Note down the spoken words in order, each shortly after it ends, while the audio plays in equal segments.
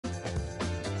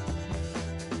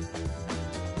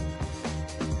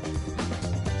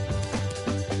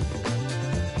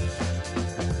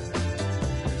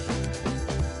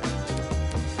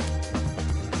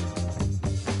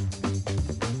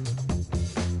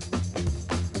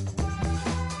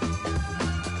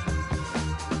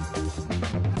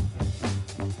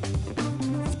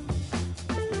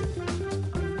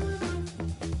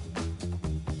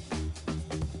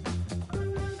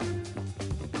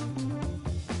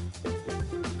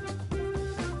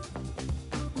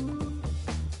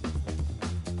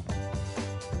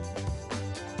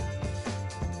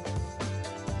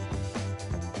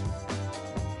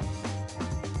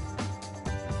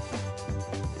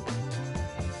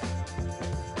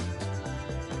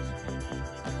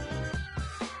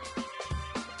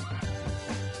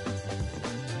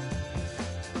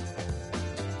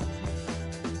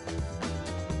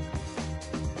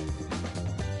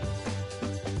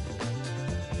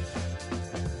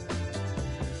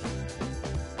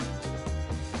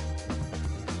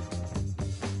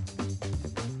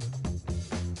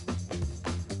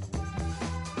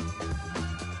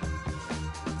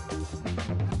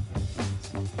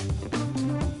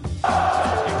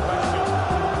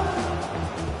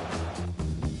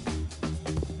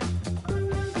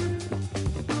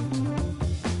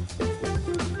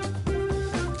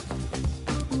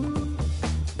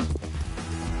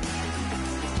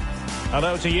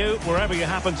Hello to you, wherever you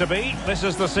happen to be. This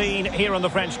is the scene here in the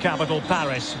French capital,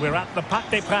 Paris. We're at the Parc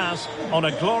des Princes on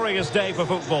a glorious day for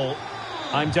football.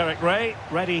 I'm Derek Ray,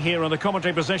 ready here in the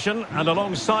commentary position, and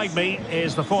alongside me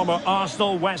is the former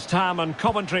Arsenal, West Ham and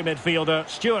Coventry midfielder,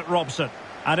 Stuart Robson.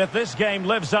 And if this game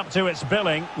lives up to its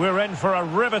billing, we're in for a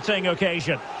riveting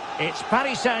occasion. It's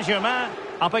Paris Saint-Germain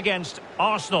up against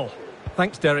Arsenal.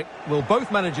 Thanks, Derek. Well,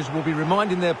 both managers will be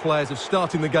reminding their players of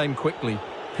starting the game quickly,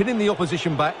 pinning the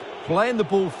opposition back, playing the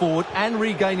ball forward and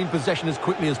regaining possession as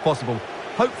quickly as possible.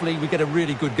 Hopefully we get a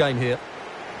really good game here.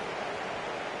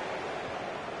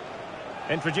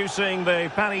 Introducing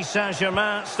the Paris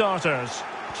Saint-Germain starters.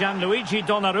 Gianluigi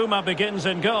Donnarumma begins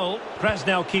in goal.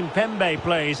 Presnel Kimpembe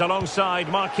plays alongside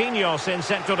Marquinhos in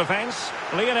central defence.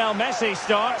 Lionel Messi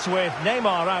starts with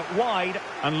Neymar out wide.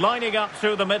 And lining up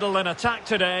through the middle in attack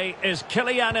today is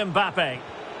Kylian Mbappe.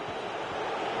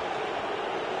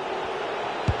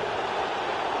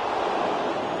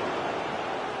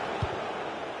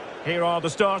 Here are the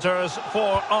starters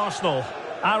for Arsenal.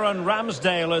 Aaron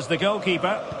Ramsdale is the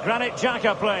goalkeeper. Granit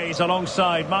Xhaka plays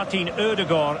alongside Martin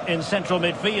Ødegaard in central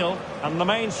midfield. And the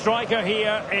main striker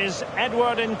here is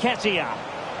Edward Nketiah.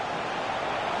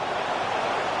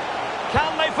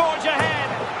 Can they forge ahead?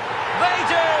 They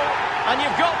do! And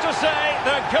you've got to say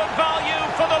they're good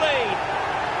value for the lead.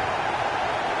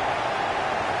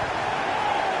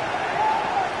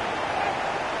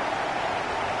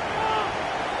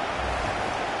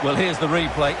 Well, here's the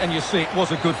replay, and you see it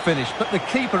was a good finish. But the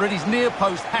keeper at his near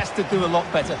post has to do a lot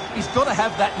better. He's got to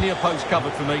have that near post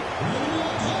covered for me.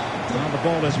 Well, the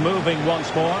ball is moving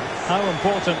once more. How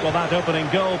important will that opening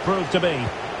goal prove to be?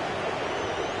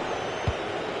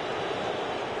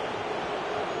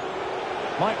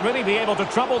 Might really be able to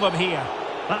trouble them here.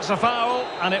 That's a foul,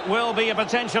 and it will be a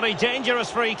potentially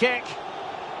dangerous free kick.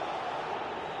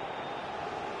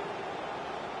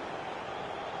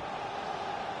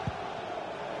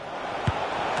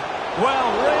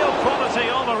 Well, real quality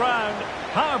all around.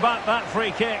 How about that free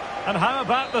kick? And how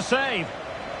about the save?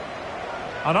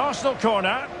 An Arsenal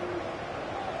corner.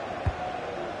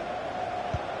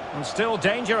 And still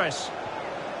dangerous.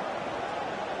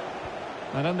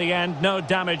 And in the end, no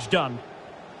damage done.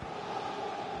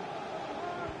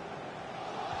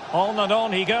 On and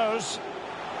on he goes.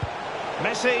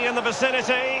 Messi in the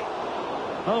vicinity.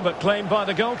 Oh, but claimed by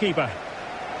the goalkeeper.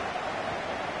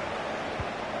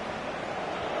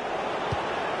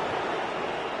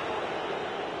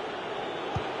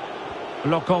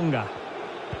 Lokonga.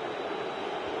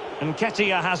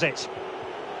 Nketiah has it.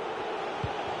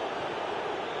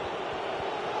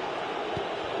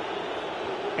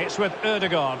 It's with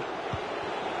Ødegaard.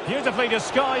 Beautifully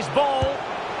disguised ball.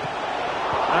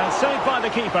 And saved by the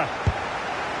keeper.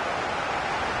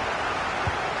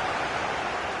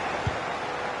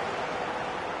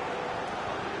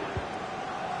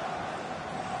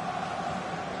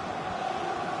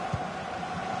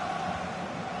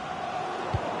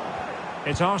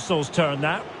 It's Arsenal's turn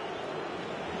now.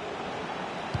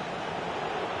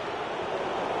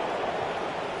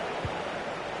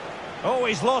 Oh,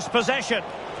 he's lost possession.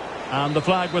 And the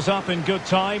flag was up in good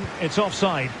time. It's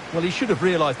offside. Well, he should have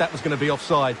realised that was going to be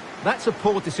offside. That's a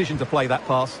poor decision to play that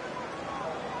pass.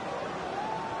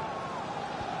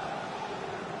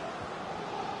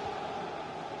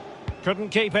 Couldn't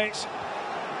keep it.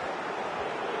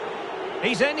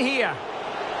 He's in here.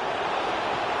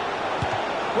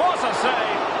 What a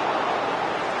save!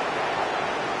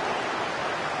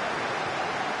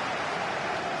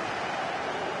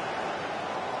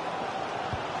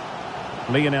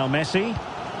 Lionel Messi.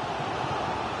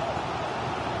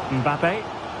 Mbappe.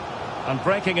 And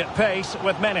breaking at pace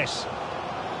with menace.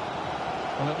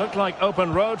 Well, it looked like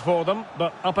open road for them,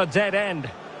 but up a dead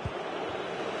end.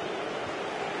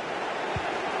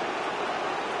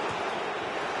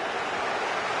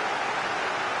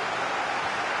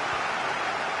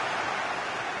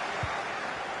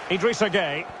 Idrissa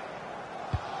Gueye.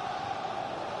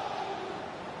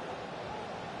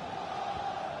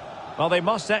 Well, they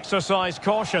must exercise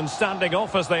caution standing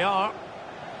off as they are.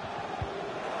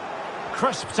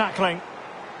 Crisp tackling.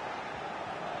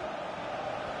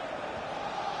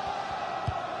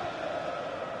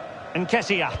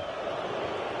 Nketiah.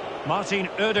 Martin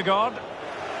Ødegaard.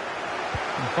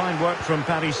 And fine work from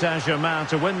Paris Saint-Germain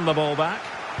to win the ball back.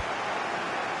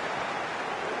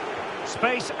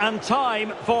 Space and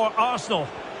time for Arsenal.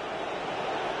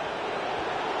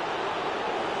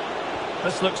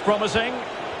 This looks promising.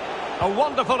 A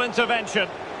wonderful intervention.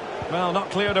 Well, not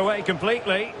cleared away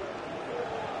completely.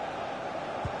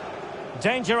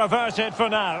 Danger averted for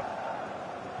now.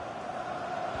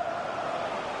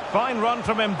 Fine run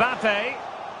from Mbappe.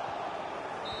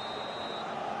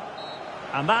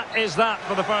 And that is that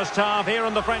for the first half here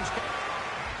in the French...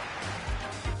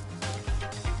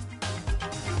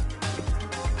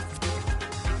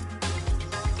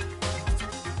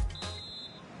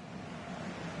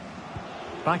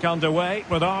 Back underway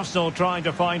with Arsenal trying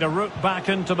to find a route back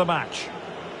into the match.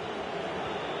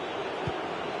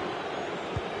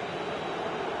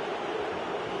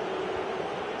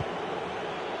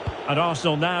 And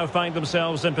Arsenal now find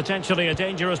themselves in potentially a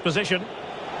dangerous position.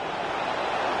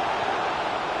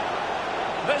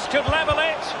 This could level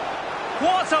it.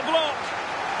 What a block!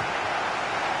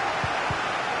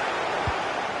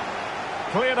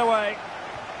 Cleared away.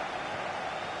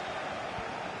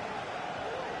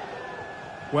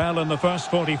 Well, in the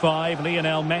first 45,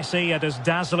 Lionel Messi at his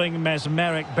dazzling,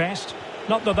 mesmeric best.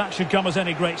 Not that that should come as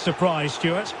any great surprise,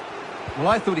 Stuart. Well,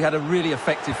 I thought he had a really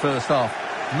effective first half.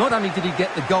 Not only did he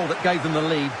get the goal that gave them the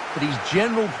lead, but his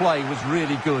general play was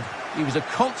really good. He was a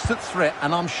constant threat,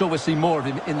 and I'm sure we'll see more of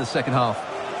him in the second half.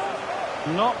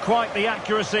 Not quite the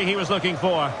accuracy he was looking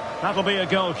for. That'll be a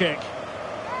goal kick.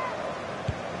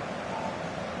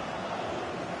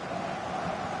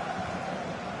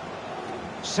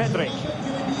 Cedric.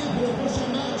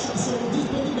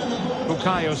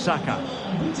 Bukayo Saka.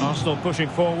 Arsenal pushing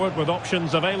forward with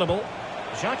options available.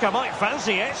 Xhaka might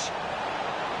fancy it.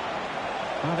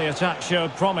 Well, the attack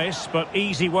showed promise, but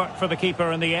easy work for the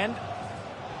keeper in the end.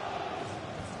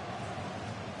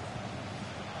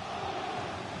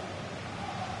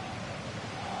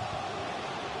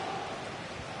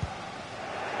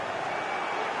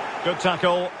 Good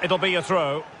tackle. It'll be a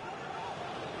throw.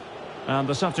 And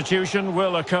the substitution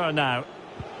will occur now.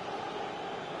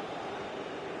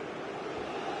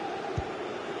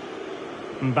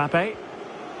 Mbappe.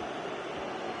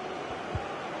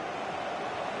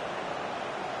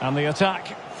 And the attack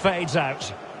fades out.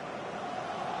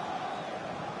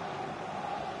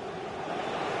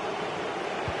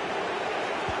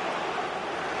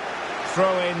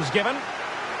 Throw-ins given.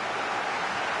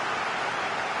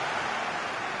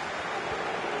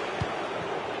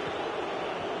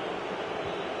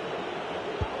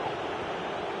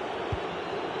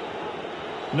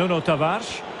 Nuno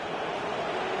Tavares.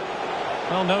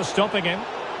 Well, no stopping him.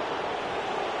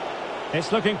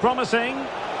 It's looking promising.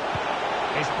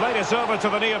 He's played it over to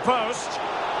the near post.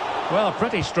 Well,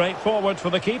 pretty straightforward for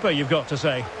the keeper, you've got to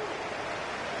say.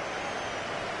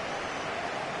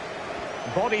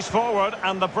 Bodies forward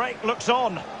and the break looks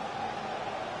on.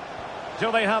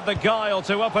 Do they have the guile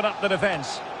to open up the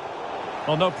defence?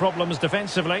 Well, no problems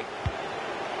defensively.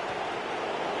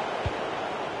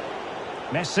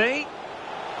 Messi.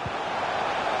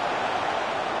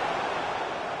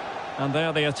 And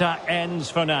there the attack ends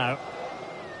for now.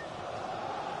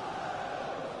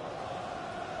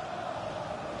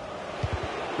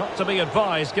 Not to be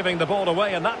advised giving the ball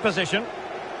away in that position.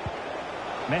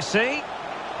 Messi.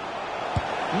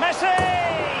 Messi!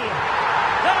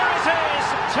 There it is!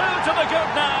 2 to the good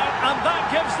now, and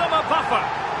that gives them a buffer.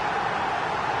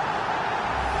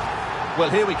 Well,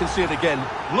 here we can see it again.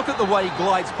 Look at the way he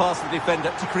glides past the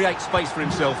defender to create space for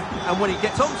himself. And when he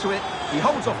gets onto it, he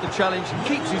holds off the challenge,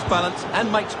 keeps his balance,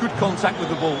 and makes good contact with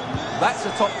the ball. That's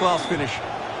a top-class finish.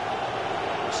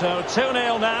 So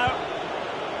 2-0 now.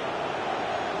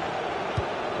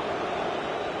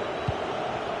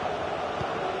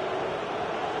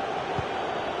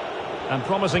 And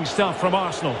promising stuff from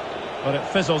Arsenal. But it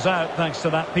fizzles out thanks to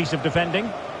that piece of defending.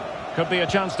 Could be a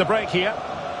chance to break here.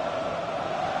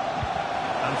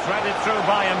 And threaded through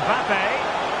by Mbappe.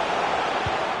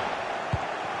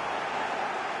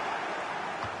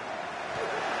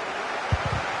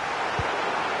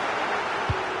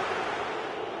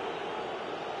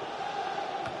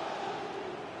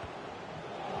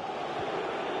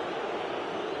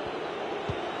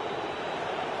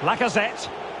 Lacazette.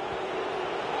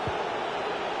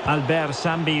 Albert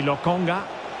Sambi Lokonga.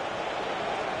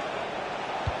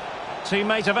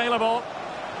 Teammate available.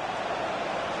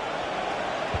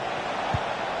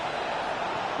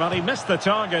 Well, he missed the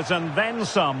target and then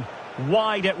some.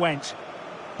 Wide it went.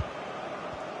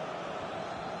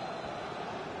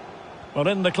 Well,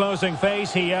 in the closing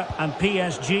phase here, and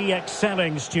PSG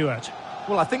excelling, Stuart.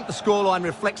 Well, I think the scoreline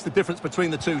reflects the difference between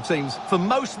the two teams. For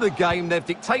most of the game, they've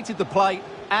dictated the play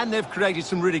and they've created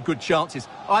some really good chances.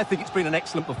 I think it's been an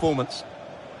excellent performance.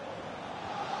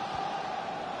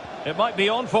 It might be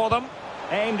on for them.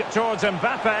 Aimed towards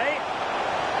Mbappe.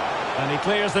 And he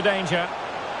clears the danger.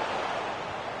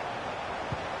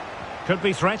 Could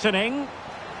be threatening.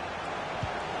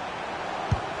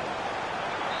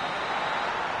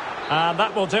 And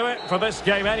that will do it for this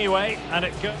game anyway. And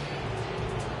it goes...